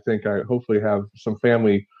 I think I hopefully have some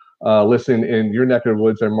family listening in your neck of the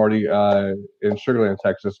woods. I'm Marty in Sugar Land,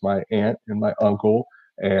 Texas. My aunt and my uncle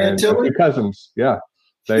and my cousins. Yeah,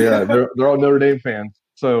 they're all Notre Dame fans.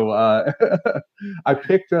 So I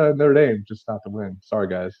picked Notre Dame just not to win. Sorry,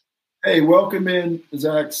 guys. Hey, welcome in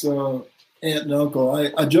Zach's aunt and uncle.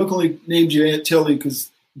 I jokingly named you Aunt Tilly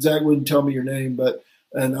because Zach wouldn't tell me your name,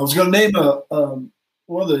 and I was going to name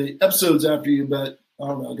one of the episodes after you, but I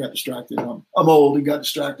don't know. I got distracted. I'm old and got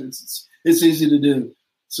distracted. It's easy to do.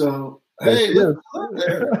 So hey, look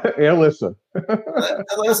there. Alyssa.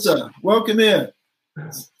 Alyssa, welcome in.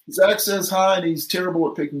 Zach says hi, and he's terrible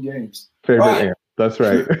at picking games. Favorite aunt. That's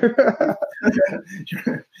right.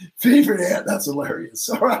 Your favorite aunt. That's hilarious.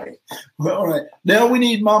 All right. Well, all right. Now we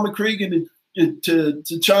need Mama Cregan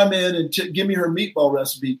to chime in and give me her meatball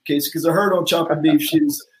recipe, Casey, because I heard on Chopping Beef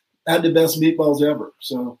she's had the best meatballs ever.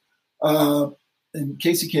 So, and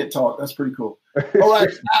Casey can't talk. That's pretty cool. All right.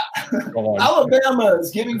 Alabama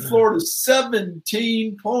is giving Florida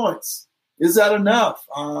 17 points. Is that enough?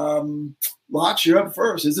 Lotch, you're up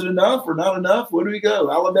first. Is it enough or not enough? Where do we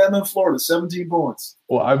go? Alabama and Florida, 17 points.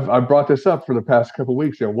 Well, I've brought this up for the past couple of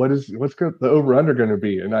weeks. What's the over-under going to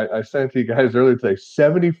be? And I sent it to you guys earlier today.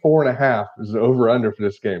 74.5 is the over-under for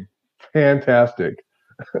this game. Fantastic.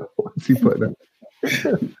 What's he putting up?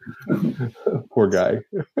 Poor guy.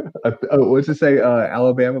 What's it say?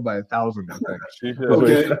 Alabama by 1,000, I think.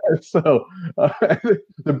 Okay. So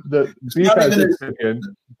the defense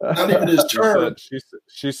not even his turn.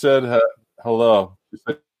 She said hello. She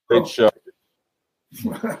said great show.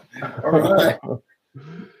 All right.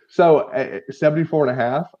 So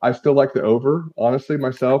 74.5. I still like the over. Honestly,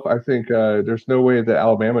 myself, I think there's no way that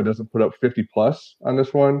Alabama doesn't put up 50 plus on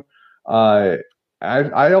this one.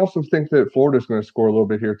 I also think that Florida's going to score a little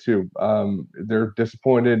bit here too. They're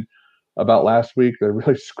disappointed about last week. They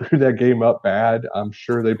really screwed that game up bad. I'm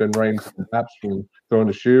sure they've been running some laps from throwing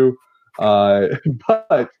the shoe.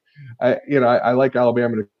 But I like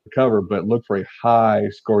Alabama to cover, but look for a high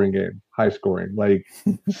scoring game, like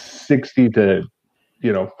 60 to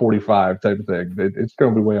 45 type of thing. It's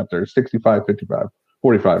going to be way up there, 65-55.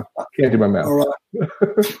 45. Can't do my math. All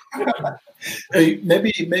right. Hey,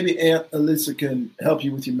 maybe Aunt Alyssa can help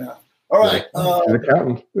you with your math. All right. She's an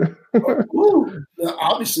accountant.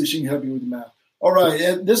 Obviously, she can help you with the math. All right.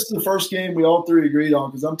 And this is the first game we all three agreed on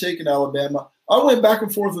because I'm taking Alabama. I went back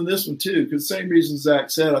and forth on this one, too, because the same reason Zach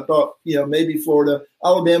said. I thought, maybe Florida,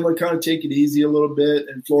 Alabama would kind of take it easy a little bit,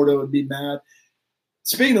 and Florida would be mad.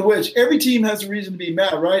 Speaking of which, every team has a reason to be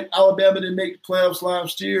mad, right? Alabama didn't make the playoffs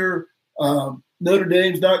last year. Notre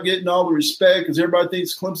Dame's not getting all the respect because everybody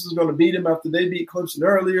thinks Clemson's going to beat them after they beat Clemson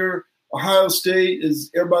earlier. Ohio State is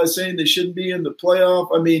everybody saying they shouldn't be in the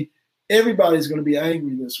playoff. I mean, everybody's going to be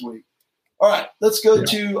angry this week. All right, let's go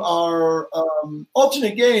to our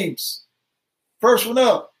alternate games. First one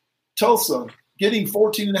up, Tulsa getting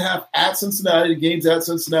 14.5 at Cincinnati. The game's at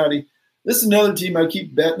Cincinnati. This is another team I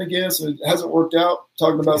keep betting against, and it hasn't worked out.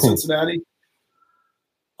 Talking about Cincinnati.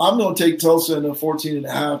 I'm going to take Tulsa in the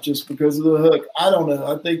 14.5 just because of the hook. I don't know.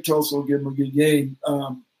 I think Tulsa will give them a good game.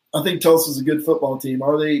 I think Tulsa's a good football team.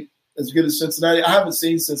 Are they as good as Cincinnati? I haven't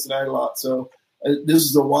seen Cincinnati a lot, so this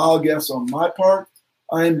is a wild guess on my part.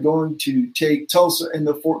 I am going to take Tulsa in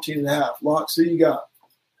the 14.5. Locks, who you got?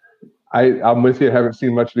 I'm with you. I haven't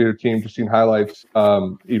seen much of either team, just seen highlights.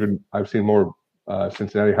 Even I've seen more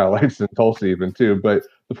Cincinnati highlights than Tulsa even too. But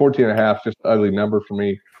the 14.5 just an ugly number for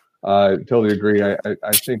me. Totally agree. I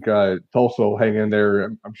think Tulsa will hang in there.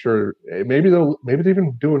 I'm sure maybe they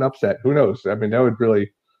even do an upset. Who knows? I mean, that would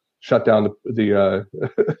really shut down the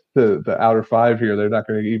outer five here. They're not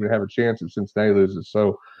going to even have a chance if Cincinnati loses.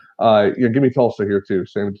 So give me Tulsa here too.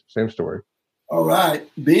 Same story. All right,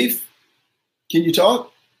 Beef. Can you talk?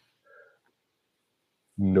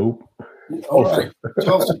 Nope. All right,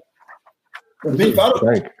 Tulsa. Beef, I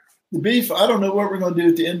don't know what we're going to do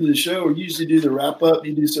at the end of the show. We usually do the wrap up.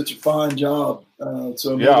 You do such a fine job. I'll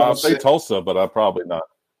say Tulsa, but I probably not.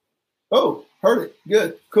 Oh, heard it.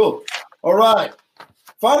 Good, cool. All right,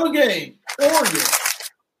 final game. Oregon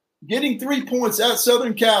getting 3 points at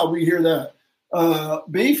Southern Cal. We hear that.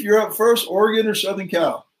 Beef, you're up first. Oregon or Southern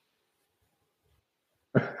Cal?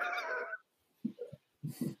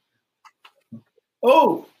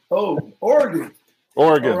 Oh, Oregon.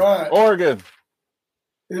 Oregon. All right. Oregon.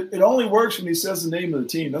 It only works when he says the name of the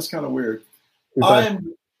team. That's kind of weird.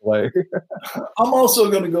 I'm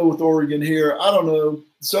also going to go with Oregon here. I don't know.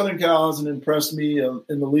 Southern Cal hasn't impressed me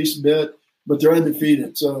in the least bit, but they're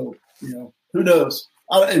undefeated. So, who knows?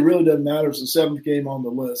 It really doesn't matter. It's the seventh game on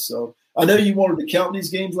the list. So I know you wanted to count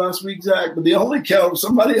these games last week, Zach, but they only count if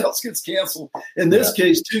somebody else gets canceled. In this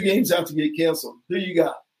case, 2 games have to get canceled. Who you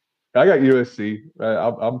got? I got USC.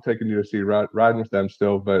 I'm taking USC, riding with them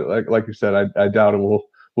still. But like you said, I doubt it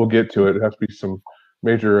we'll get to it. It has to be some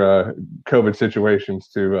major COVID situations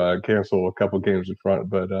to cancel a couple games in front.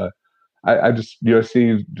 But I just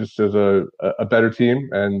USC just as a better team,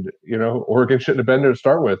 and Oregon shouldn't have been there to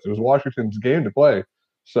start with. It was Washington's game to play,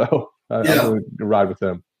 so I'm going to ride with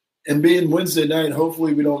them. And being Wednesday night,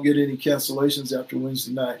 hopefully we don't get any cancellations after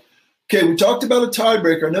Wednesday night. Okay, we talked about a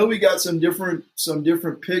tiebreaker. I know we got some different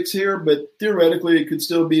picks here, but theoretically it could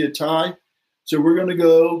still be a tie. So we're going to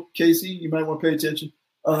go, Casey, you might want to pay attention.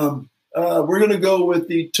 We're going to go with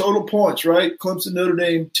the total points, right? Clemson, Notre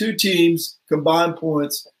Dame, 2 teams, combined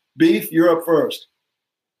points. Beef, you're up first.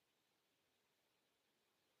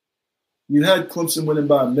 You had Clemson winning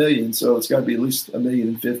by 1 million, so it's got to be at least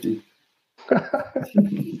 1,050,000.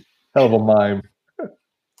 Hell of a mime.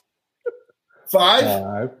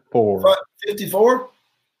 4. 54?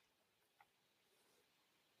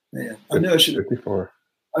 Man, I knew I should have. 54.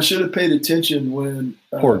 I should have paid attention when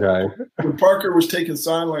poor guy. When Parker was taking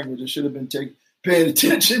sign language. I should have been paying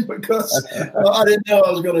attention because I didn't know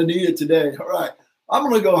I was going to need it today. All right, I'm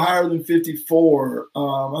going to go higher than 54.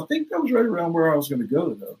 I think that was right around where I was going to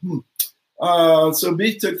go though. So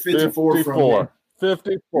Beef took 54 from me.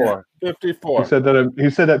 54. Yeah. 54. He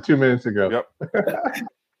said that 2 minutes ago. Yep.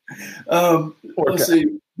 Let's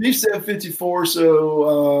see. Beef said 54,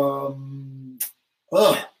 so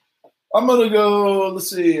I'm going to go, let's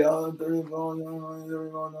see,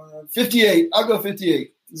 58. I'll go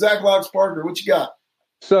 58. Zach Locks Parker, what you got?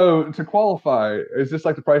 So to qualify, is this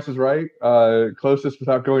like the Price is Right? Closest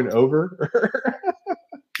without going over?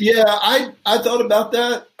 Yeah, I thought about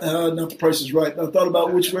that. Not the Price is Right. I thought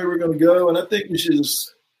about which way we're going to go, and I think we should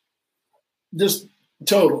just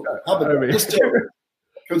total. How about that? Just total.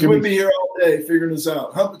 Because we'll be here all day figuring this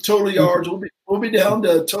out. Total yards. We'll be down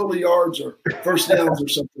to total yards or first downs or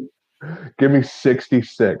something. Give me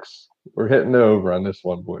 66. We're hitting the over on this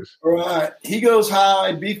one, boys. All right. He goes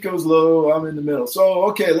high. Beef goes low. I'm in the middle. So,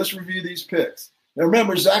 okay, let's review these picks. Now,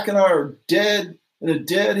 remember, Zach and I are in a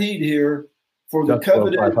dead heat here for the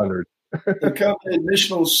coveted 500. the coveted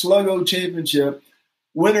National Sluggo Championship.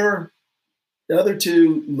 Winner, the other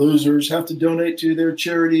two losers have to donate to their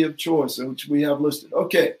charity of choice, which we have listed.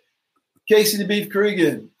 Okay. Casey the Beef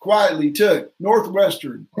Cregan quietly took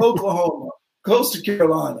Northwestern, Oklahoma, Coastal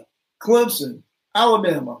Carolina, Clemson,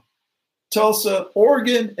 Alabama, Tulsa,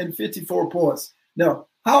 Oregon, and 54 points. Now,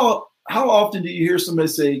 how often do you hear somebody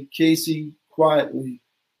say Casey quietly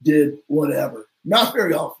did whatever? Not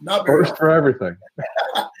very often. Not very First often. for everything.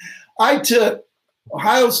 I took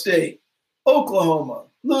Ohio State, Oklahoma,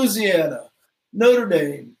 Louisiana, Notre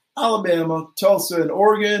Dame, Alabama, Tulsa, and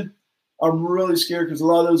Oregon. I'm really scared because a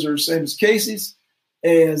lot of those are the same as Casey's.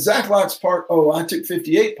 And Zach Locks Park. Oh, I took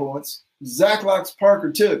 58 points. Zach Locks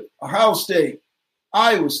Parker took Ohio State,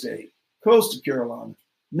 Iowa State, Coastal Carolina,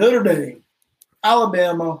 Notre Dame,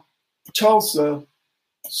 Alabama, Tulsa,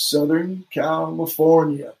 Southern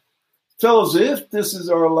California. Fellas, if this is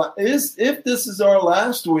our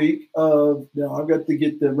last week of now, I've got to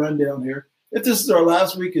get the rundown here. If this is our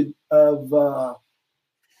last week of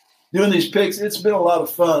doing these picks, it's been a lot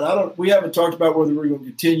of fun. We haven't talked about whether we're going to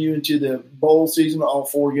continue into the bowl season, all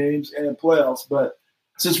 4 games, and playoffs. But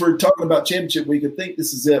since we're talking about championship week, I think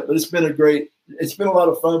this is it. But it's been a lot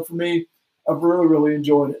of fun for me. I've really, really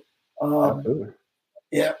enjoyed it.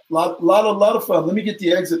 Yeah, a lot of fun. Let me get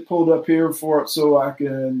the exit pulled up here for it so I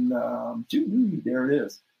can. There it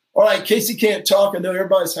is. All right, Casey can't talk. I know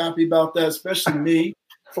everybody's happy about that, especially me.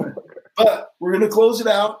 But we're going to close it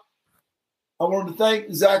out. I wanted to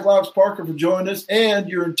thank Zach Locks Parker for joining us and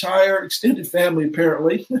your entire extended family,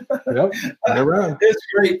 apparently. Yep, around. It's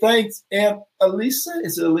great. Thanks. And Elisa,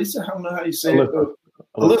 is it Elisa? I don't know how you say it.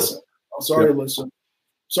 Alyssa. I'm sorry, yep. Alyssa.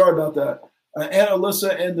 Sorry about that. And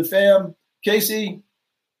Alyssa and the fam. Casey,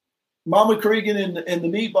 Mama Cregan and the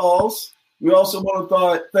Meatballs. We also want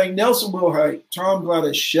to thank Nelson Wilhite, Tom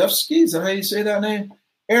Gladaszewski. Is that how you say that name?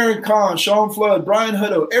 Aaron Kahn, Sean Flood, Brian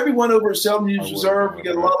Hutto, everyone over at Seldom Used Reserve. We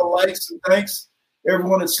get a lot of likes and thanks.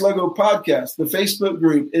 Everyone at Sluggo Podcast. The Facebook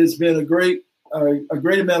group has been a great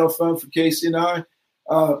amount of fun for Casey and I.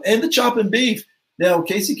 And the Chopping Beef. Now,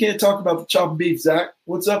 Casey can't talk about the Chopping Beef. Zach,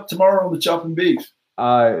 what's up tomorrow on the Chopping Beef?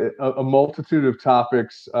 A multitude of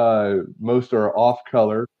topics. Most are off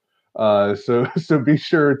color. So be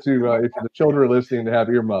sure to, if the children are listening, to have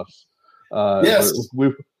earmuffs. Yes.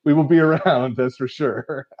 We will be around, that's for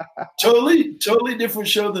sure. Totally different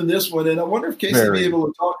show than this one. And I wonder if Casey will be able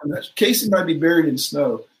to talk on that. Casey might be buried in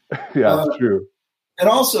snow. Yeah, that's true. And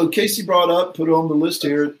also, Casey put on the list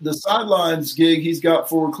here, the Sidelines gig he's got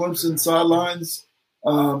for Clemson Sidelines.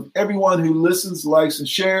 Everyone who listens, likes, and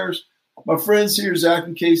shares. My friends here, Zach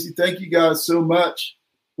and Casey, thank you guys so much.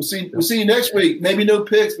 We'll see you next week. Maybe no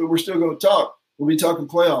picks, but we're still going to talk. We'll be talking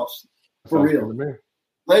playoffs for real.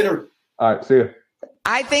 Later. All right, see you.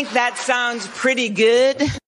 I think that sounds pretty good.